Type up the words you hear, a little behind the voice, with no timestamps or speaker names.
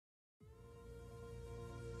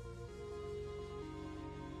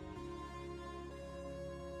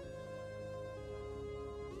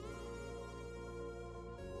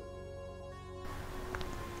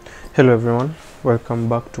Hello everyone, welcome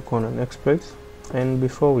back to Conan Exploits. And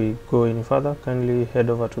before we go any further, kindly head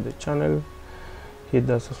over to the channel, hit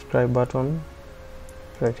the subscribe button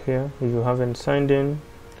right here. If you haven't signed in,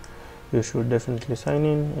 you should definitely sign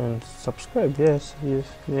in and subscribe. Yes, you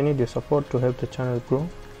need your support to help the channel grow,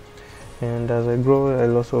 and as I grow,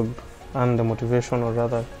 I'll also earn the motivation, or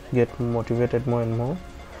rather get motivated more and more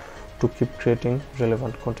to keep creating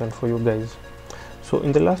relevant content for you guys. So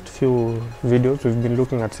in the last few videos, we've been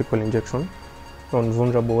looking at SQL injection on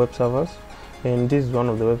vulnerable web servers, and this is one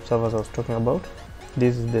of the web servers I was talking about.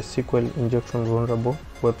 This is the SQL injection vulnerable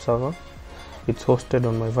web server. It's hosted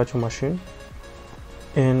on my virtual machine,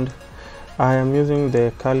 and I am using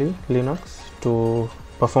the Kali Linux to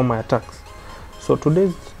perform my attacks. So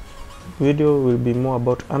today's video will be more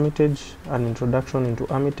about Armitage, an introduction into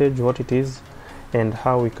Armitage, what it is, and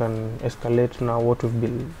how we can escalate now what we've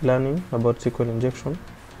been learning about SQL injection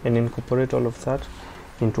and incorporate all of that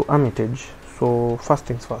into Armitage. So first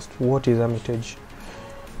things first, what is Armitage?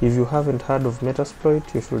 If you haven't heard of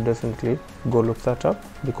Metasploit, you should definitely go look that up,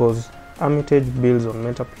 because Armitage builds on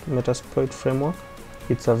Metasploit framework.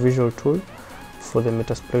 It's a visual tool for the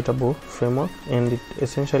Metasploitable framework, and it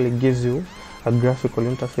essentially gives you a graphical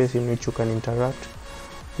interface in which you can interact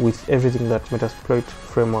with everything that Metasploit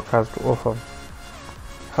framework has to offer.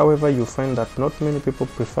 However, you find that not many people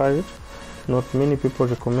prefer it, not many people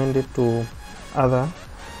recommend it to other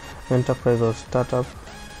enterprise or startup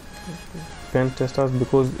pen testers,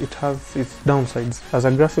 because it has its downsides. As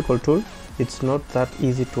a graphical tool, it's not that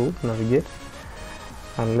easy to navigate.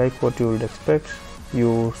 Unlike what you would expect,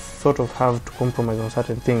 you sort of have to compromise on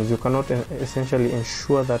certain things. You cannot essentially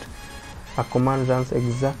ensure that a command runs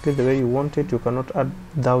exactly the way you want it. You cannot add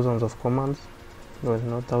thousands of commands. Well,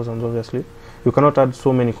 not thousands, obviously. You cannot add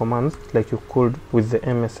so many commands like you could with the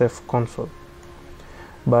MSF console.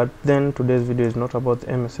 But then today's video is not about the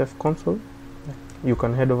MSF console. You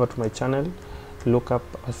can head over to my channel, look up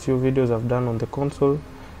a few videos I've done on the console,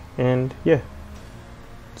 and yeah.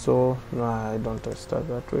 So I don't start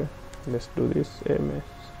that way. Let's do this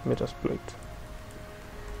Metasploit.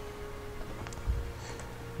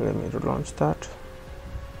 Let me relaunch that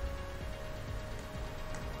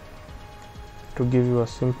to give you a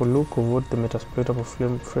simple look of what the Metasploitable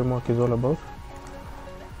framework is all about.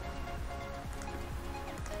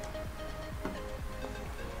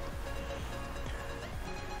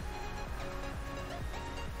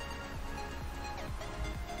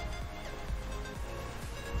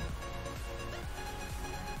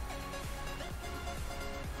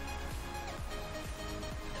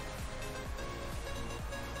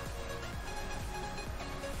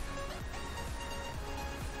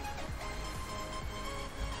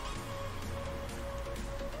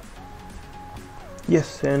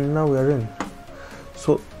 Yes, and now we are in.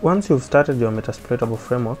 So once you've started your Metasploitable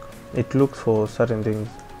framework, it looks for certain things.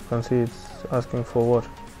 You can see it's asking for what?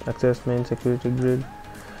 Access main security grid,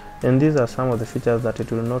 and these are some of the features that it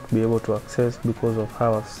will not be able to access because of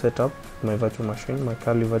how I've set up my virtual machine, my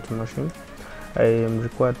Kali virtual machine. I am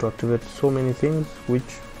required to activate so many things,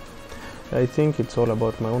 which I think it's all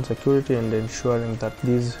about my own security and ensuring that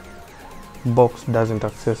this box doesn't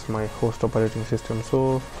access my host operating system.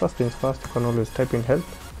 So first things first, you can always type in help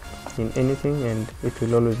in anything, and it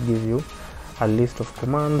will always give you a list of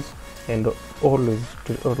commands, and always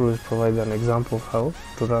provide an example of how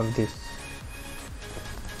to run this.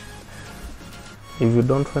 If you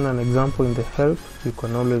don't find an example in the help, you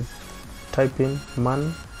can always type in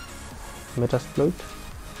man Metasploit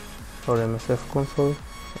or MSF console,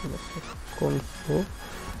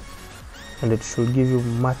 and it should give you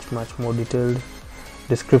much more detailed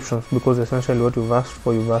descriptions, because essentially what you've asked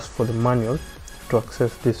for the manual to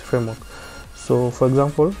access this framework. So for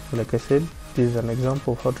example, like I said, this is an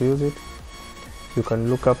example of how to use it. You can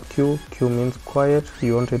look up Q. Q means quiet.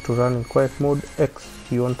 You want it to run in quiet mode. X,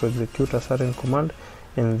 you want to execute a certain command,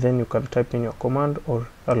 and then you can type in your command or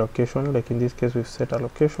allocation. Like in this case, we've set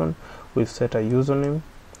allocation, we've set a username,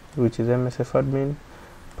 which is MSF admin,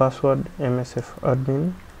 password MSF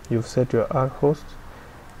admin. You've set your R host,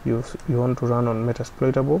 you want to run on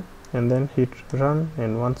Metasploitable, and then hit run,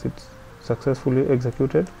 and once it's successfully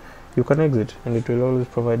executed, you can exit, and it will always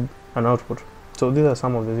provide an output. So these are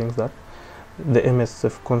some of the things that the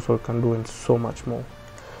MSF console can do, and so much more.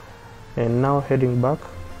 And now heading back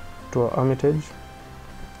to our Armitage,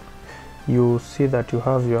 you see that you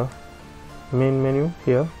have your main menu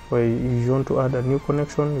here, where if you want to add a new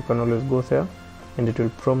connection, you can always go there, and it will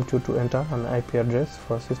prompt you to enter an IP address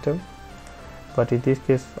for a system. But in this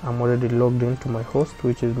case, I'm already logged into my host,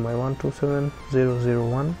 which is my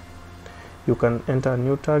 127.0.0.1. You can enter a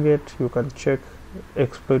new target, you can check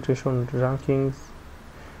exploitation rankings,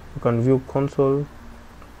 You can view console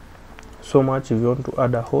so much. If you want to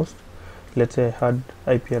add a host, let's say I had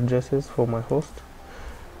IP addresses for my host,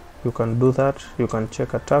 you can do that. You can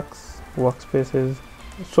check attacks, workspaces,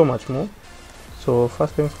 so much more. So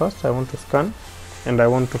first things first, I want to scan and I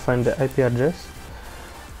want to find the IP address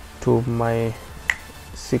to my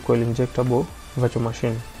SQL injectable virtual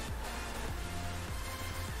machine.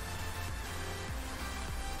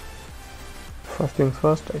 First things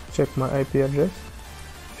first, I check my IP address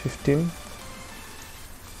 15.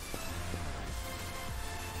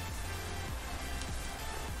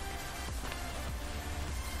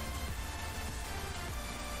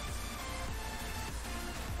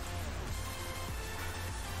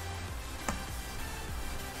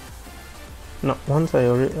 Now once I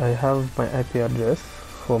have my IP address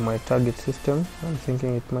for my target system, I'm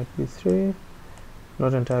thinking it might be 3,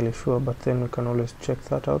 not entirely sure, but then we can always check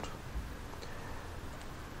that out.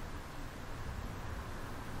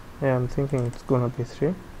 Yeah, I'm thinking it's gonna be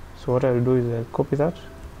 3. So what I'll do is I'll copy that,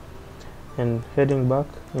 and heading back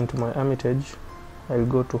into my Armitage, I'll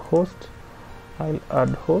go to host, I'll add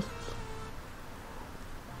hosts.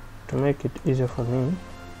 To make it easier for me,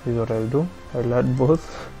 is what I'll do, I'll add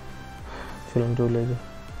both. Feeling too lazy.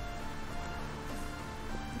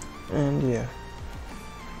 And yeah,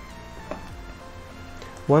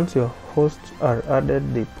 once your hosts are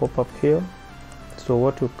added, they pop up here. So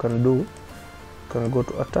what you can do, you can go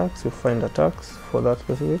to attacks, you find attacks for that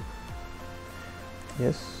specific.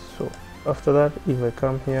 Yes, so after that, if I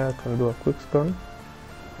come here, I can do a quick scan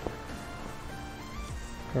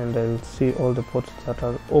and I'll see all the ports that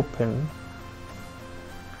are open.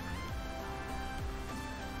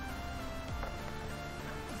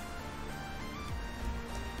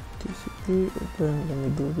 TCP open, let me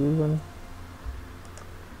do this one.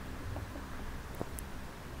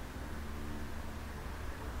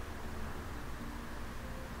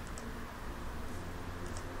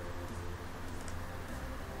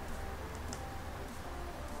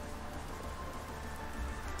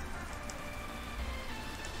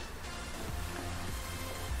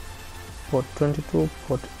 Port 22,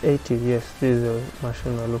 port 80, yes, this is the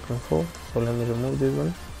machine we're looking for. So let me remove this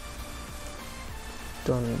one.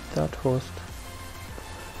 Don't need that host.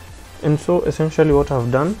 And so essentially what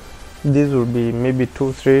I've done, these will be maybe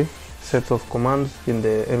 2-3 sets of commands in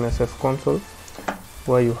the MSF console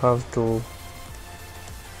where you have to,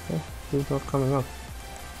 it's not coming up.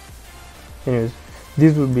 Anyways,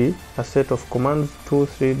 this will be a set of commands,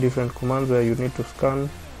 2-3 different commands where you need to scan.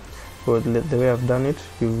 So the way I've done it,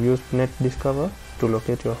 you've used net discover to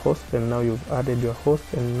locate your host, and now you've added your host,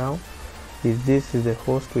 and now if this is the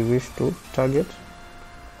host we wish to target,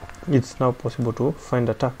 it's now possible to find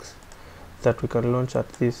attacks that we can launch at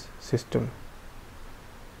this system.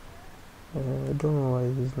 I don't know why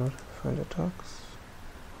this is not find attacks.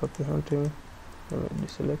 Copy hunting, let me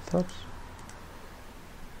deselect that.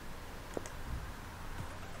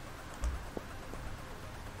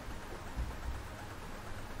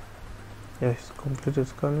 Yes, completed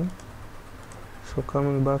scanning. So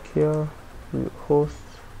coming back here, hosts,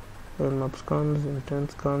 nmap scans,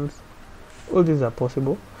 intent scans, all these are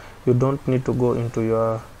possible. You don't need to go into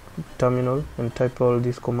your terminal and type all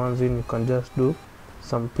these commands in. You can just do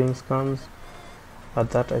some ping scans at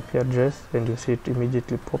that IP address and you see it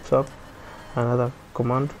immediately pops up another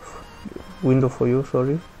command window for you,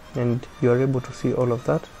 sorry, and you are able to see all of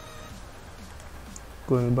that.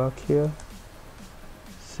 Going back here,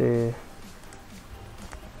 say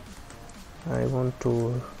I want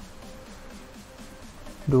to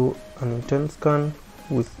do an intent scan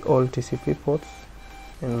with all TCP ports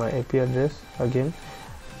and my IP address. Again,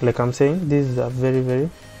 like I'm saying, this is a very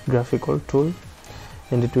graphical tool,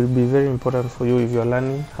 and it will be very important for you if you are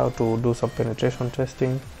learning how to do some penetration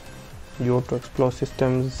testing. You want to explore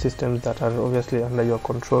systems that are obviously under your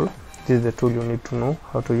control. This is the tool you need to know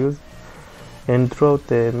how to use, and throughout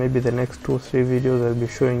maybe the next 2-3 videos I'll be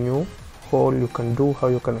showing you all you can do, how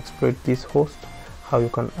you can exploit this host, how you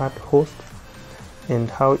can add hosts, and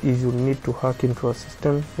how if you need to hack into a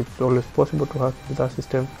system, it's always possible to hack into that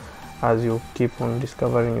system as you keep on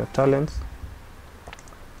discovering your talents,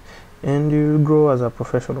 and you will grow as a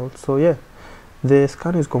professional. So yeah, the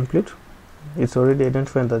scan is complete. It's already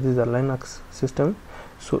identified that this is a Linux system.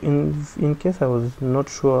 So in case I was not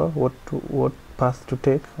sure what path to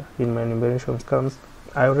take in my enumeration scans,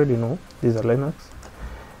 I already know these are Linux.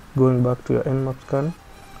 Going back to your nmap scan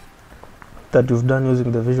that you've done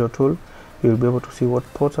using the visual tool, you'll be able to see what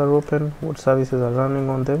ports are open, what services are running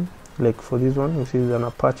on them. Like for this one, you see an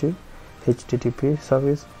Apache HTTP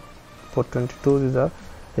service, port 22 is a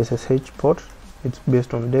SSH port. It's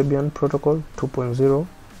based on Debian protocol 2.0,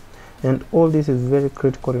 And all this is very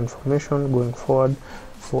critical information going forward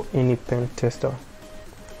for any pen tester.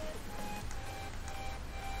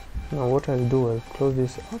 Now what I'll do, I'll close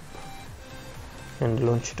this up and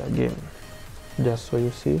launch it again, just so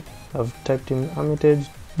you see I've typed in Armitage.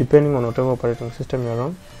 Depending on whatever operating system you're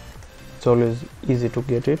on, it's always easy to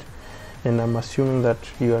get it, and I'm assuming that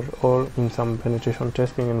you are all in some penetration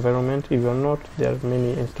testing environment. If you're not, there are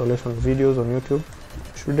many installation videos on YouTube.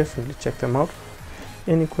 You should definitely check them out.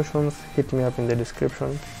 Any questions, hit me up in the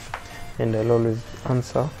description and I'll always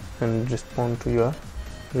answer and respond to your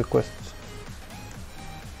requests.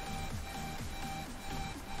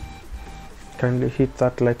 Kindly hit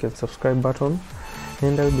that like and subscribe button,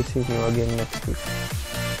 and I'll be seeing you again next week.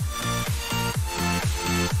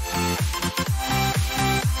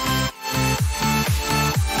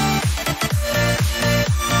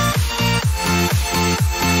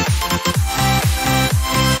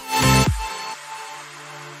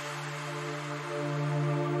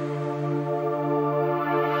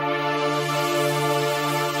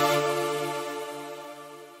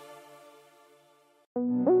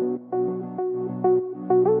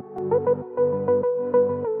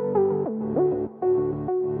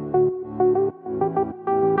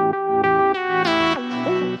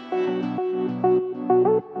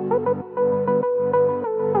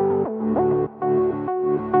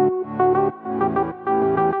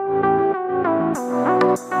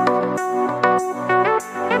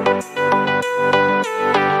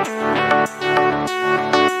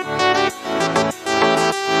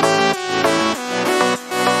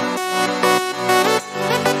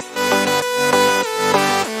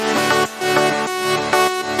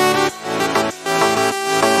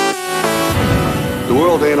 The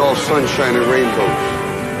world ain't all sunshine and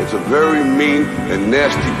rainbows. It's a very mean and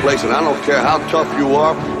nasty place, and I don't care how tough you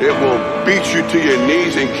are, it will beat you to your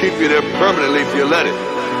knees and keep you there permanently if you let it.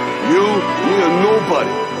 You or nobody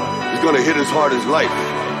is gonna hit as hard as life.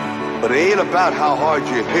 But it ain't about how hard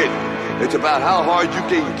you hit. It's about how hard you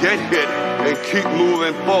can get hit and keep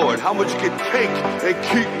moving forward. How much you can take and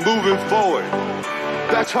keep moving forward.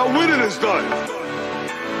 That's how winning is done.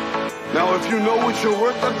 Now, if you know what you're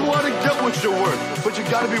worth, then go out and get what you're worth. But you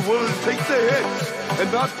gotta be willing to take the hits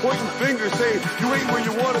and not pointing fingers saying you ain't where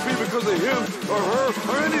you want to be because of him or her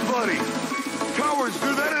or anybody. Cowards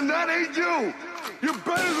do that, and that ain't you. You're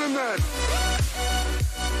better than that.